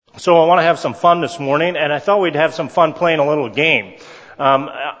So I want to have some fun this morning, and I thought we'd have some fun playing a little game.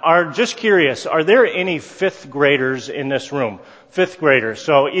 Just curious, are there any fifth graders in this room? Fifth graders.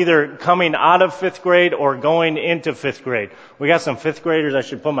 So either coming out of fifth grade or going into fifth grade. We got some fifth graders. I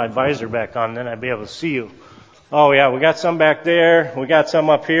should put my visor back on, then I'd be able to see you. Oh yeah, we got some back there. We got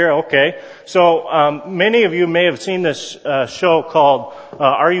some up here. Okay. So, many of you may have seen this, show called,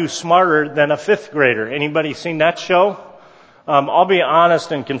 Are You Smarter Than a Fifth Grader? Anybody seen that show? I'll be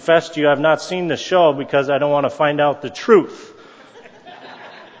honest and confess to you, I've not seen the show because I don't want to find out the truth.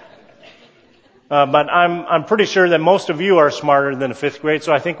 But I'm pretty sure that most of you are smarter than a fifth grade,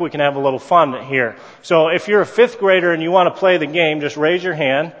 so I think we can have a little fun here. So if you're a fifth grader and you want to play the game, just raise your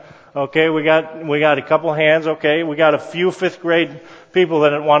hand. Okay, we got a couple hands. Okay, we got a few fifth grade people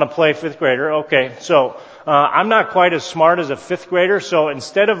that want to play fifth grader. Okay, so I'm not quite as smart as a fifth grader, so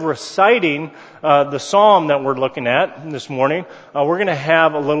instead of reciting the psalm that we're looking at this morning, we're going to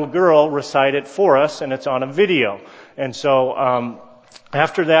have a little girl recite it for us, and it's on a video. And so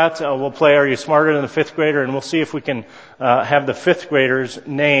after that, we'll play Are You Smarter Than a Fifth Grader, and we'll see if we can have the fifth grader's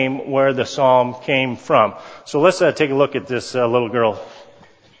name where the psalm came from. So let's take a look at this little girl.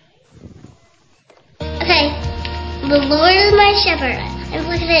 Okay, the Lord is my shepherd. I'm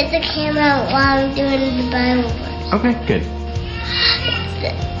looking at the camera while I'm doing the Bible verse. Okay, good.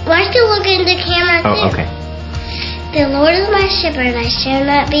 Why still look in the camera too? Oh, okay. The Lord is my shepherd, I shall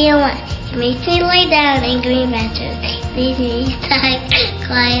not be in want. He makes me lay down in green pastures. He leads me beside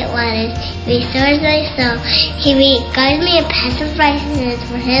quiet waters. He restores my soul. He guides me in paths of righteousness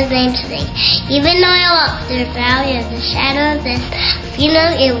for His name's sake. Even though I walk through the valley of the shadow of death, you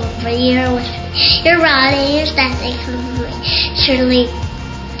know it will, for you are with me. Your rod and your staff, they comfort me.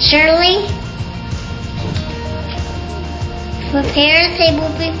 Surely, prepare a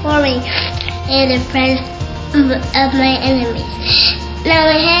table before me in the presence of my enemies. Now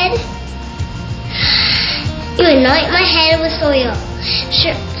my head, you anoint my head with oil.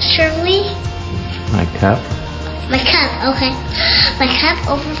 Surely, My cup. okay. My cup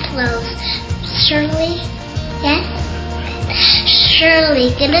overflows. Surely, yes? Surely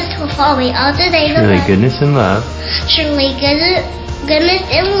goodness will follow me all the days of my life. Goodness and love. Surely goodness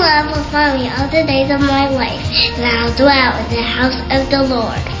and love will follow me all the days of my life, and I'll dwell in the house of the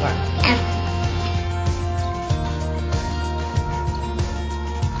Lord forever.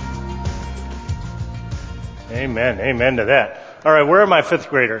 Amen. Amen to that. All right, where are my fifth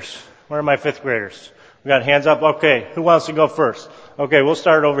graders? Where are my fifth graders? We got hands up. Okay, who wants to go first? Okay, we'll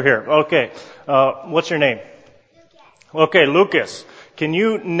start over here. Okay, what's your name? Okay, Lucas. Can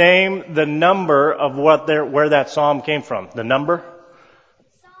you name the number of where that psalm came from? The number?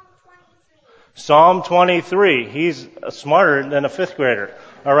 Psalm 23. He's smarter than a fifth grader.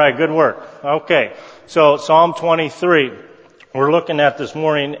 All right, good work. Okay, so Psalm 23. We're looking at this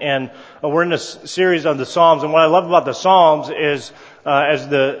morning, and we're in this series on the Psalms. And what I love about the Psalms is, as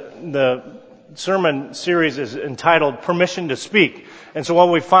the sermon series is entitled "Permission to Speak." And so what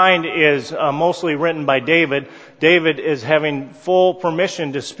we find is mostly written by David. David is having full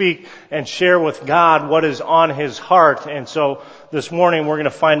permission to speak and share with God what is on his heart. And so this morning we're going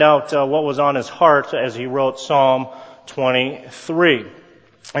to find out what was on his heart as he wrote Psalm 23.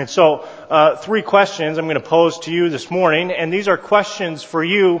 And so, 3 questions I'm going to pose to you this morning, and these are questions for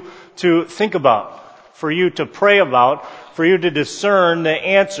you to think about, for you to pray about, for you to discern the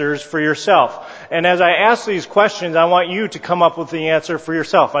answers for yourself. And as I ask these questions, I want you to come up with the answer for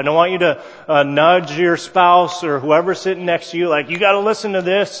yourself. I don't want you to nudge your spouse or whoever's sitting next to you, like, you got to listen to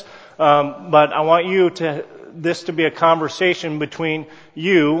this. But I want this to be a conversation between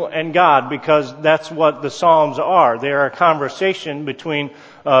you and God, because that's what the Psalms are. They are a conversation between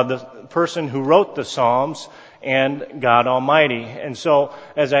the person who wrote the Psalms and God Almighty. And so,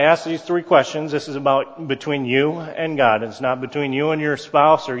 as I ask these 3 questions, this is about between you and God. It's not between you and your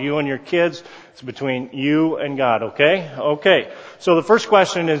spouse or you and your kids. It's between you and God, okay? Okay. So the first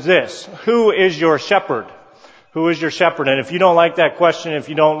question is this: who is your shepherd? Who is your shepherd? And if you don't like that question, if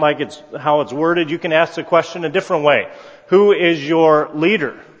you don't like how it's worded, you can ask the question a different way. Who is your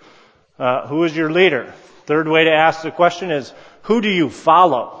leader? Who is your leader? Third way to ask the question is, who do you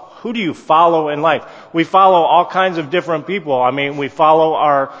follow? Who do you follow in life? We follow all kinds of different people. I mean, we follow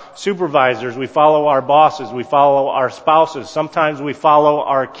our supervisors, we follow our bosses, we follow our spouses. Sometimes we follow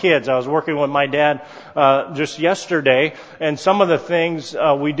our kids. I was working with my dad just yesterday, and some of the things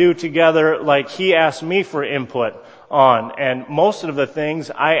we do together, like he asked me for input on, and most of the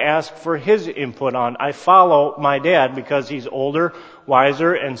things I ask for his input on. I follow my dad because he's older,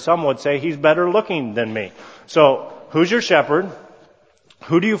 wiser, and some would say he's better looking than me. So, who's your shepherd?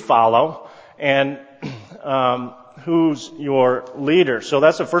 Who do you follow? And who's your leader? So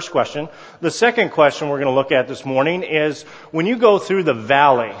that's the first question. The second question we're going to look at this morning is when you go through the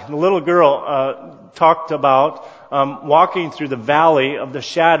valley. The little girl talked about walking through the valley of the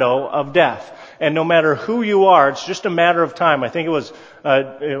shadow of death. And no matter who you are, it's just a matter of time. I think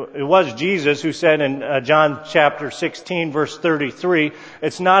it was Jesus who said in John chapter 16, verse 33,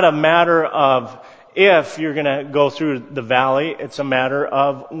 it's not a matter of if you're going to go through the valley, it's a matter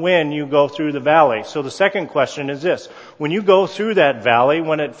of when you go through the valley. So the second question is this. When you go through that valley,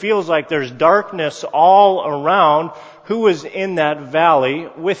 when it feels like there's darkness all around, who is in that valley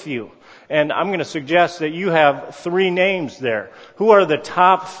with you? And I'm going to suggest that you have 3 names there. Who are the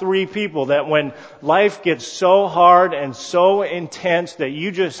top 3 people that when life gets so hard and so intense that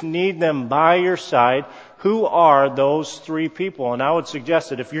you just need them by your side, who are those 3 people? And I would suggest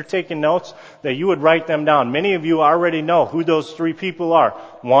that if you're taking notes, that you would write them down. Many of you already know who those 3 people are.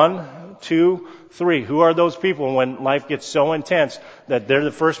 1, 2, 3. Who are those people when life gets so intense that they're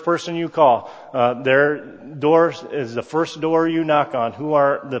the first person you call? Their door is the first door you knock on. Who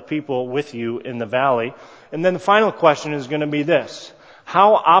are the people with you in the valley? And then the final question is going to be this.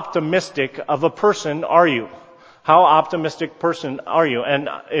 How optimistic of a person are you? How optimistic person are you? And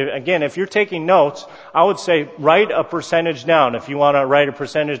again, if you're taking notes, I would say write a percentage down. If you want to write a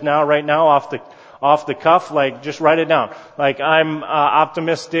percentage now, right now, off the cuff, like just write it down. Like I'm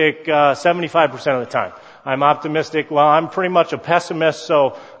optimistic 75% of the time. I'm optimistic, well, I'm pretty much a pessimist,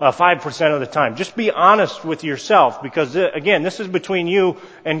 so 5% of the time. Just be honest with yourself, because again, this is between you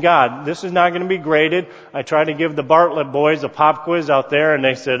and God. This is not going to be graded. I tried to give the Bartlett boys a pop quiz out there, and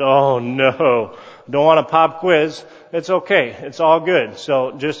they said, oh no, don't want a pop quiz. It's okay. It's all good.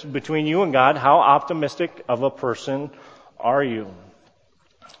 So just between you and God, how optimistic of a person are you?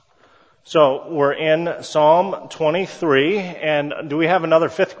 So we're in Psalm 23, and do we have another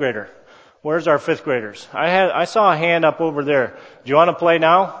 5th grader? Where's our 5th graders? I saw a hand up over there. Do you want to play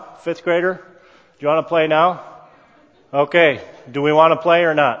now, 5th grader? Do you want to play now? Okay. Do we want to play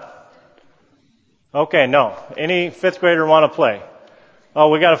or not? Okay, no. Any 5th grader want to play? Oh,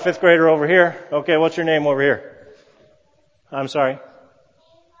 we got a 5th grader over here. Okay, what's your name over here? I'm sorry.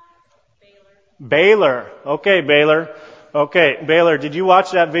 Baylor. Okay, Baylor. Okay, Baylor, did you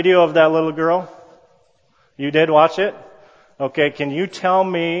watch that video of that little girl? You did watch it? Okay, can you tell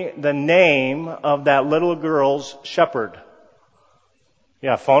me the name of that little girl's shepherd?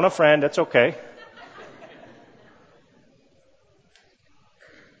 Yeah, phone a friend, it's okay.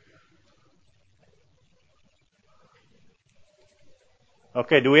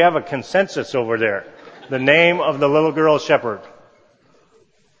 Okay, do we have a consensus over there? The name of the little girl's shepherd.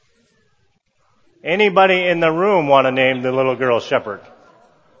 Anybody in the room want to name the little girl's shepherd?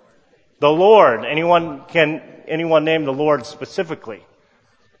 The Lord. Anyone name the Lord specifically?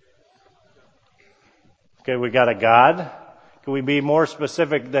 Okay, we got a God. Can we be more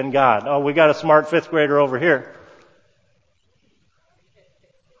specific than God? Oh, we got a smart 5th grader over here.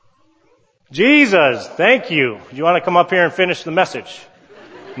 Jesus. Thank you. Do you want to come up here and finish the message?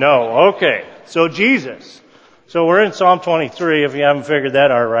 No. Okay. So Jesus. So we're in Psalm 23, if you haven't figured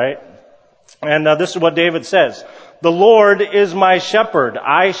that out right. And this is what David says. The Lord is my shepherd.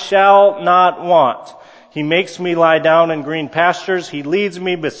 I shall not want. He makes me lie down in green pastures. He leads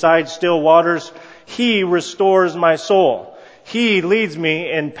me beside still waters. He restores my soul. He leads me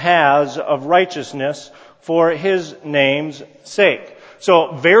in paths of righteousness for His name's sake.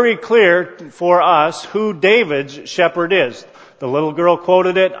 So very clear for us who David's shepherd is. The little girl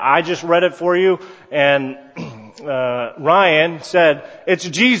quoted it. I just read it for you. And Ryan said, it's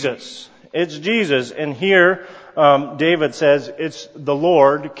Jesus. It's Jesus. And here David says it's the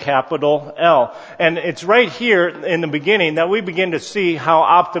Lord, capital L. And it's right here in the beginning that we begin to see how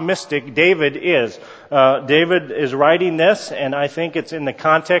optimistic David is. David is writing this, and I think it's in the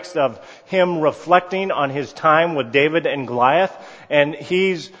context of him reflecting on his time with David and Goliath. And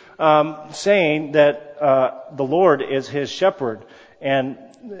he's saying that the Lord is his shepherd. And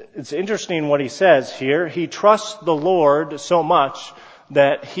it's interesting what he says here. He trusts the Lord so much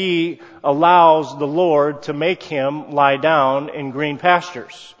that he allows the Lord to make him lie down in green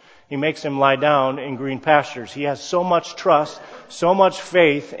pastures. He makes him lie down in green pastures. He has so much trust, so much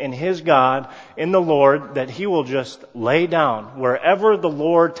faith in his God, in the Lord, that he will just lay down wherever the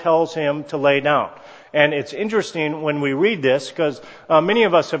Lord tells him to lay down. And it's interesting when we read this, because many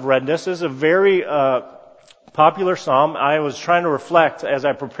of us have read this. This is a very popular psalm. I was trying to reflect as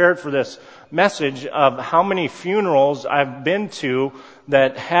I prepared for this message of how many funerals I've been to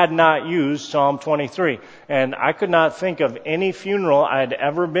that had not used Psalm 23. And I could not think of any funeral I had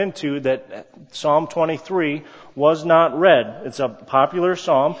ever been to that Psalm 23 was not read. It's a popular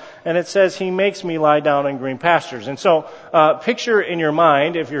psalm, and it says, He makes me lie down in green pastures. And so, picture in your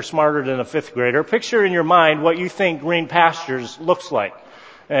mind, if you're smarter than a fifth grader, picture in your mind what you think green pastures looks like.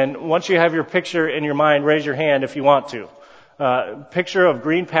 And once you have your picture in your mind, raise your hand if you want to. Picture of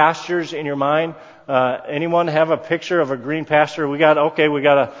green pastures in your mind. Anyone have a picture of a green pasture? We got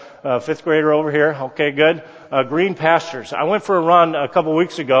a fifth grader over here. Okay, good. Green pastures. I went for a run a couple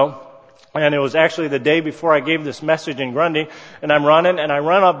weeks ago, and it was actually the day before I gave this message in Grundy, and I'm running, and I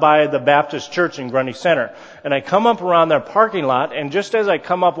run up by the Baptist Church in Grundy Center. And I come up around their parking lot, and just as I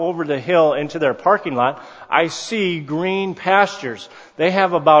come up over the hill into their parking lot, I see green pastures. They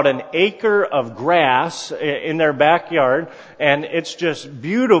have about an acre of grass in their backyard, and it's just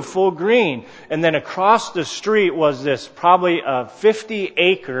beautiful green. And then across the street was this probably a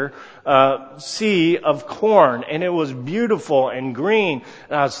 50-acre sea of corn, and it was beautiful and green.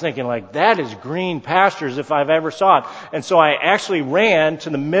 And I was thinking, like, that is green pastures if I've ever saw it. And so I actually ran to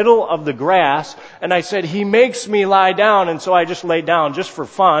the middle of the grass, and I said, He makes me lie down. And so I just laid down just for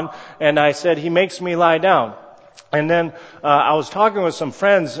fun, and I said, He makes me lie down. And then I was talking with some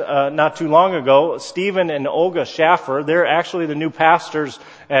friends not too long ago, Stephen and Olga Schaffer. They're actually the new pastors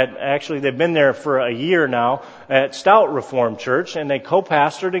they've been there for a year now at Stout Reformed Church, and they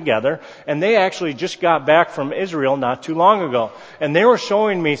co-pastor together. And they actually just got back from Israel not too long ago. And they were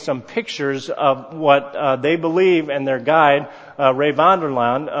showing me some pictures of what they believe, and their guide, Ray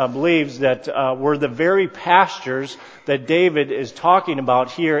Vonderland, believes that were the very pastures that David is talking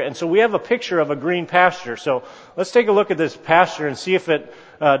about here. And so we have a picture of a green pasture. So let's take a look at this pasture and see if it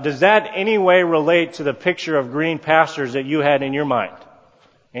does that any way relate to the picture of green pastures that you had in your mind.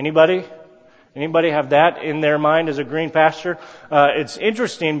 Anybody? Anybody have that in their mind as a green pasture? It's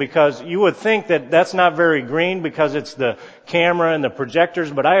interesting because you would think that that's not very green because it's the camera and the projectors,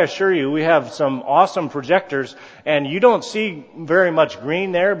 but I assure you we have some awesome projectors, and you don't see very much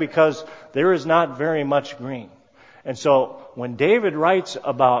green there because there is not very much green. And so when David writes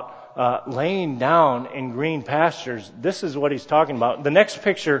about laying down in green pastures, this is what he's talking about. The next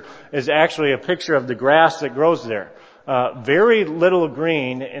picture is actually a picture of the grass that grows there. Very little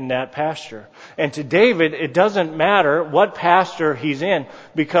green in that pasture. And to David, it doesn't matter what pasture he's in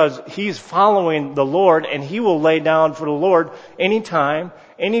because he's following the Lord, and he will lay down for the Lord anytime,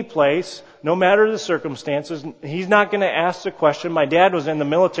 any place, no matter the circumstances. He's not going to ask the question. My dad was in the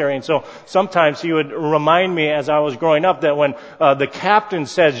military, and so sometimes he would remind me as I was growing up that when the captain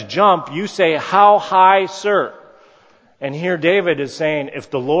says jump, you say, "How high, sir?" And here David is saying,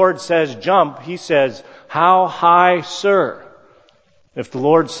 if the Lord says jump, he says, "How high, sir?" If the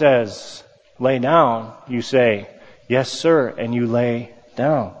Lord says lay down, you say, "Yes, sir," and you lay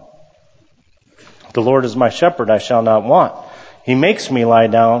down. The Lord is my shepherd, I shall not want. He makes me lie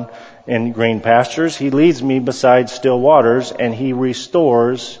down in green pastures. He leads me beside still waters, and He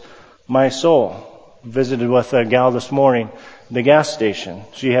restores my soul. Visited with a gal this morning at the gas station.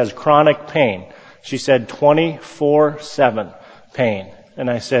 She has chronic pain. She said 24/7 pain. And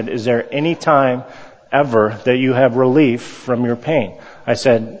I said, "Is there any time ever that you have relief from your pain?" I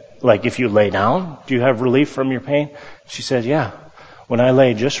said, "Like if you lay down, do you have relief from your pain?" She said, "Yeah. When I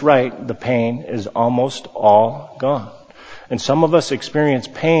lay just right, the pain is almost all gone." And some of us experience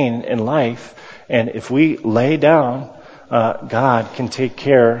pain in life, and if we lay down, God can take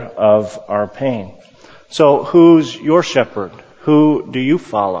care of our pain. So who's your shepherd? Who do you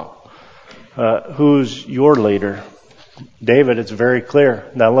follow? Who's your leader? David, it's very clear.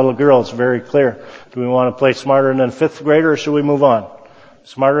 That little girl, it's very clear. Do we want to play smarter than a fifth grader, or should we move on?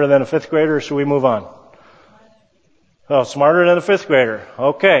 Smarter than a fifth grader, or should we move on? Oh, smarter than a fifth grader.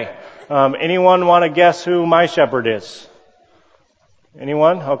 Okay. Anyone want to guess who my shepherd is?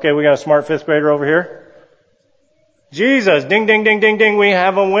 Anyone? Okay, we got a smart fifth grader over here. Jesus. Ding, ding, ding, ding, ding. We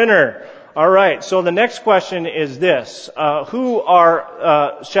have a winner. All right. So the next question is this. Who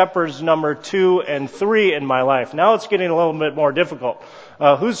are shepherds number 2 and 3 in my life? Now it's getting a little bit more difficult.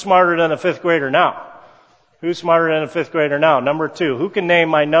 Who's smarter than a fifth grader now? Who's smarter than a fifth grader now? Number 2. Who can name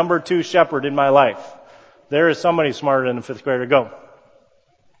my number 2 shepherd in my life? There is somebody smarter than a fifth grader. Go.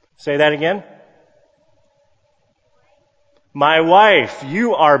 Say that again. My wife.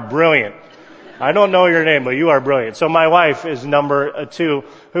 You are brilliant. I don't know your name, but you are brilliant. So my wife is number 2.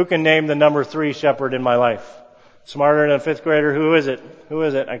 Who can name the number 3 shepherd in my life? Smarter than a fifth grader? Who is it? Who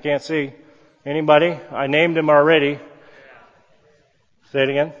is it? I can't see. Anybody? I named him already. Say it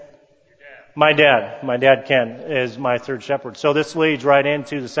again. My dad Ken, is my third shepherd. So this leads right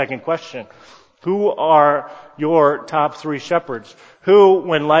into the second question. Who are your top three shepherds? Who,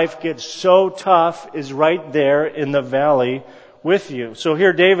 when life gets so tough, is right there in the valley with you? So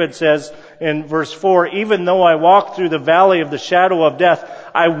here David says in verse 4, even though I walk through the valley of the shadow of death,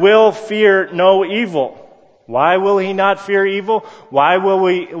 I will fear no evil. Why will he not fear evil? Why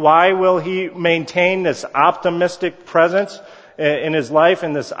will he maintain this optimistic presence in his life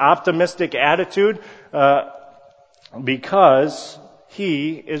and this optimistic attitude? Because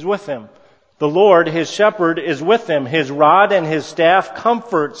he is with him. The Lord, his shepherd, is with him. His rod and his staff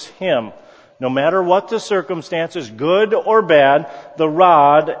comforts him. No matter what the circumstances, good or bad, the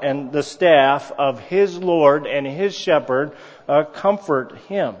rod and the staff of his Lord and his shepherd comfort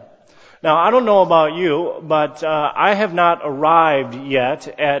him. Now, I don't know about you, but I have not arrived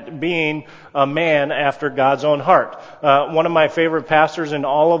yet at being a man after God's own heart. One of my favorite pastors in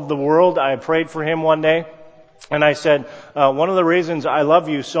all of the world, I prayed for him one day. And I said, one of the reasons I love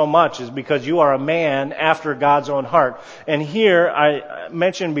you so much is because you are a man after God's own heart. And here, I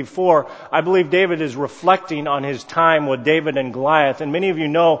mentioned before, I believe David is reflecting on his time with David and Goliath. And many of you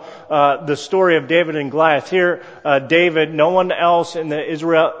know the story of David and Goliath. Here, David, no one else in the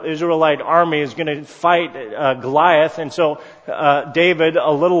Israelite army is going to fight Goliath. And so David,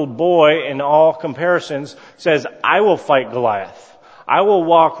 a little boy in all comparisons, says, I will fight Goliath. I will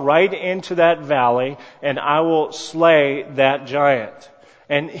walk right into that valley and I will slay that giant.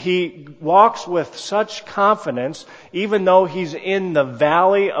 And he walks with such confidence, even though he's in the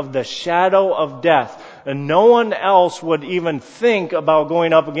valley of the shadow of death. And no one else would even think about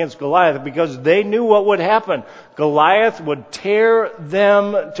going up against Goliath because they knew what would happen. Goliath would tear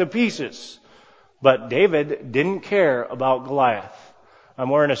them to pieces. But David didn't care about Goliath. I'm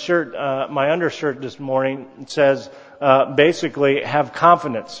wearing a shirt, my undershirt this morning. It says, basically, have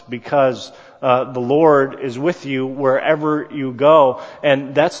confidence because the Lord is with you wherever you go.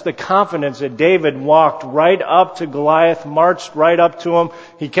 And that's the confidence that David walked right up to Goliath, marched right up to him.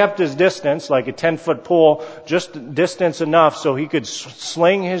 He kept his distance, like a 10-foot pole, just distance enough so he could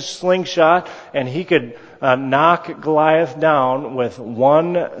sling his slingshot and he could knock Goliath down with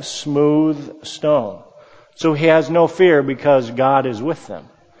one smooth stone. So he has no fear because God is with them.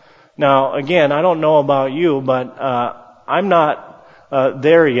 Now, again, I don't know about you, but I'm not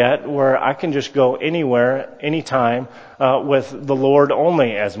there yet where I can just go anywhere, anytime, with the Lord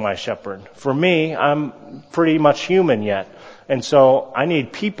only as my shepherd. For me, I'm pretty much human yet. And so I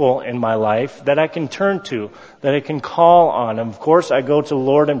need people in my life that I can turn to, that I can call on. And of course, I go to the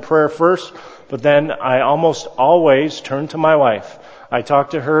Lord in prayer first, but then I almost always turn to my wife. I talk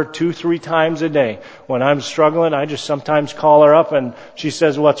to her 2-3 times a day. When I'm struggling, I just sometimes call her up and she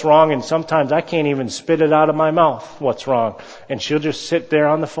says what's wrong, and sometimes I can't even spit it out of my mouth what's wrong. And she'll just sit there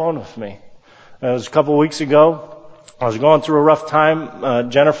on the phone with me. It was a couple of weeks ago. I was going through a rough time.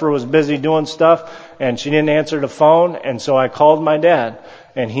 Jennifer was busy doing stuff and she didn't answer the phone, and so I called my dad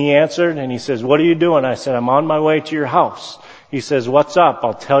and he answered and he says, "What are you doing?" I said, "I'm on my way to your house." He says, "What's up?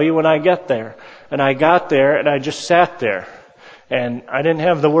 I'll tell you when I get there." And I got there and I just sat there. And I didn't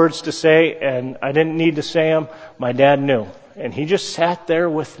have the words to say, and I didn't need to say them. My dad knew. And he just sat there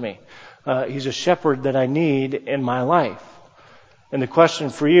with me. He's a shepherd that I need in my life. And the question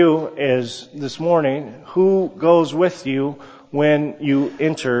for you is this morning, who goes with you when you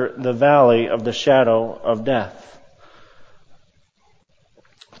enter the valley of the shadow of death?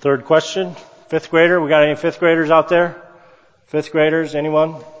 Third question, fifth grader. We got any fifth graders out there? Fifth graders,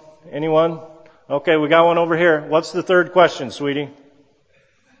 anyone? Anyone? Okay, we got one over here. What's the third question, sweetie?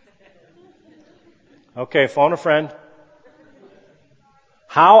 Okay, phone a friend.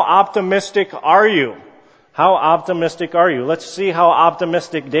 How optimistic are you? How optimistic are you? Let's see how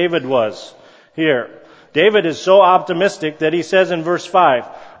optimistic David was here. David is so optimistic that he says in verse 5,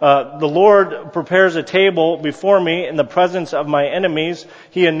 the Lord prepares a table before me in the presence of my enemies.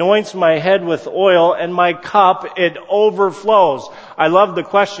 He anoints my head with oil, and my cup, it overflows. I love the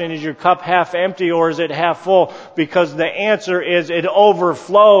question, is your cup half empty or is it half full? Because the answer is it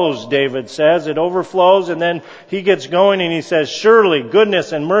overflows, David says. It overflows, and then he gets going and he says, surely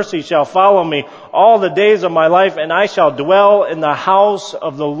goodness and mercy shall follow me all the days of my life, and I shall dwell in the house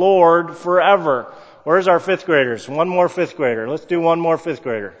of the Lord forever. Where's our fifth graders? One more fifth grader. Let's do one more fifth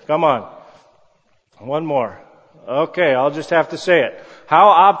grader. Come on. One more. Okay, I'll just have to say it. How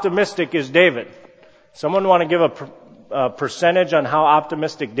optimistic is David? Someone want to give a percentage on how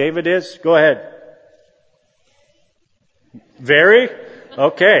optimistic David is? Go ahead. Very?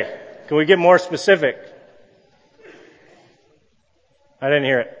 Okay. Can we get more specific? I didn't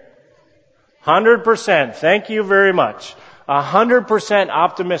hear it. 100%. Thank you very much. 100%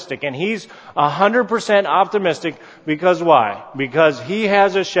 optimistic. And he's 100% optimistic because why? Because he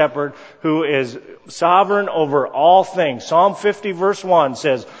has a shepherd who is sovereign over all things. Psalm 50 verse 1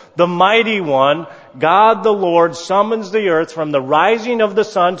 says, "The mighty one, God the Lord, summons the earth from the rising of the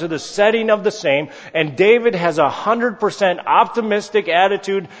sun to the setting of the same." And David has 100% optimistic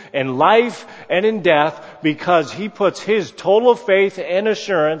attitude in life and in death because he puts his total faith and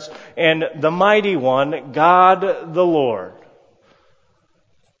assurance in the mighty one, God the Lord.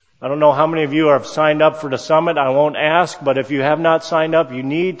 I don't know how many of you have signed up for the summit. I won't ask, but if you have not signed up, you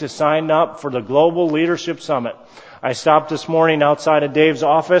need to sign up for the Global Leadership Summit. I stopped this morning outside of Dave's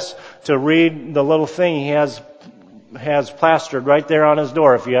office to read the little thing he has plastered right there on his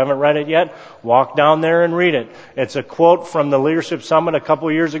door. If you haven't read it yet, walk down there and read it. It's a quote from the Leadership Summit a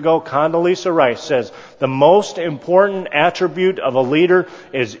couple years ago. Condoleezza Rice says, "The most important attribute of a leader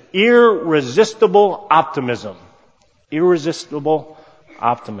is irresistible optimism." Irresistible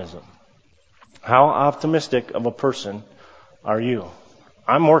optimism. How optimistic of a person are you?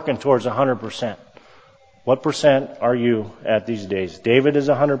 I'm working towards 100%. What percent are you at these days? David is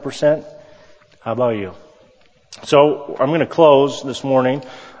 100%. How about you? So I'm going to close this morning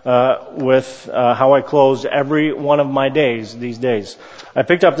with how I close every one of my days these days. I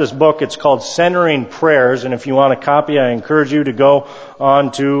picked up this book. It's called Centering Prayers, and if you want a copy, I encourage you to go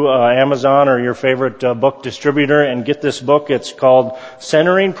on to Amazon or your favorite book distributor and get this book. It's called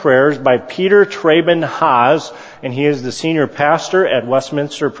Centering Prayers by Peter Traben Haas, and he is the senior pastor at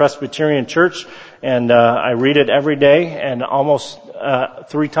Westminster Presbyterian Church, and I read it every day and almost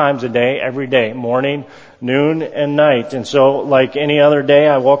 3 times a day, every day, morning, noon, and night. And so, like any other day,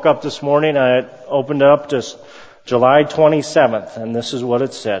 I woke up this morning, I opened it up to July 27th, and this is what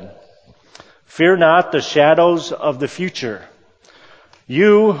it said. "Fear not the shadows of the future,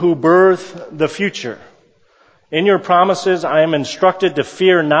 you who birth the future. In your promises I am instructed to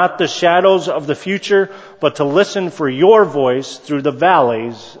fear not the shadows of the future, but to listen for your voice through the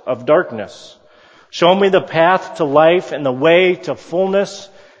valleys of darkness. Show me the path to life and the way to fullness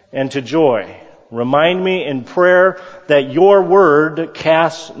and to joy. Remind me in prayer that your word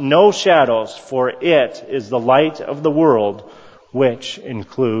casts no shadows, for it is the light of the world, which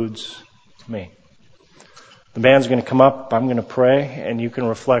includes me." The band's going to come up, I'm going to pray, and you can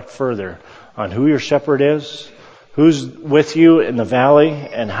reflect further on who your shepherd is, who's with you in the valley,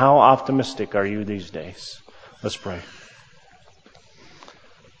 and how optimistic are you these days. Let's pray.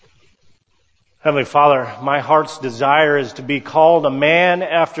 Heavenly Father, my heart's desire is to be called a man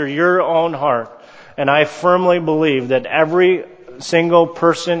after your own heart. And I firmly believe that every single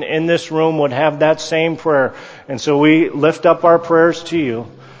person in this room would have that same prayer. And so we lift up our prayers to you.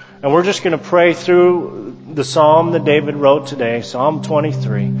 And we're just going to pray through the psalm that David wrote today, Psalm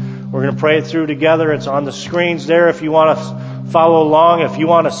 23. We're going to pray it through together. It's on the screens there if you want to follow along. If you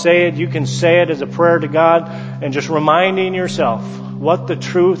want to say it, you can say it as a prayer to God. And just reminding yourself what the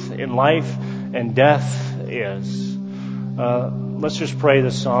truth in life and death is. Let's just pray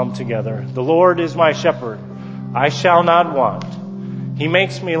this psalm together. "The Lord is my shepherd. I shall not want. He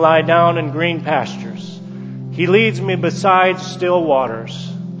makes me lie down in green pastures. He leads me beside still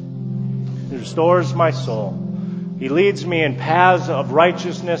waters. He restores my soul. He leads me in paths of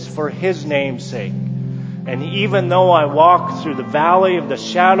righteousness for his name's sake. And even though I walk through the valley of the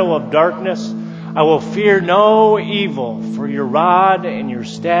shadow of darkness, I will fear no evil, for your rod and your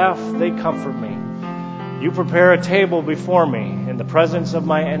staff, they comfort me. You prepare a table before me in the presence of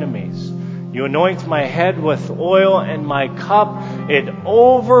my enemies. You anoint my head with oil, and my cup, it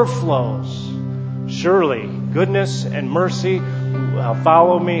overflows. Surely goodness and mercy will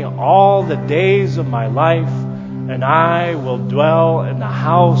follow me all the days of my life, and I will dwell in the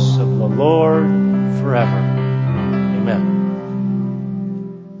house of the Lord forever."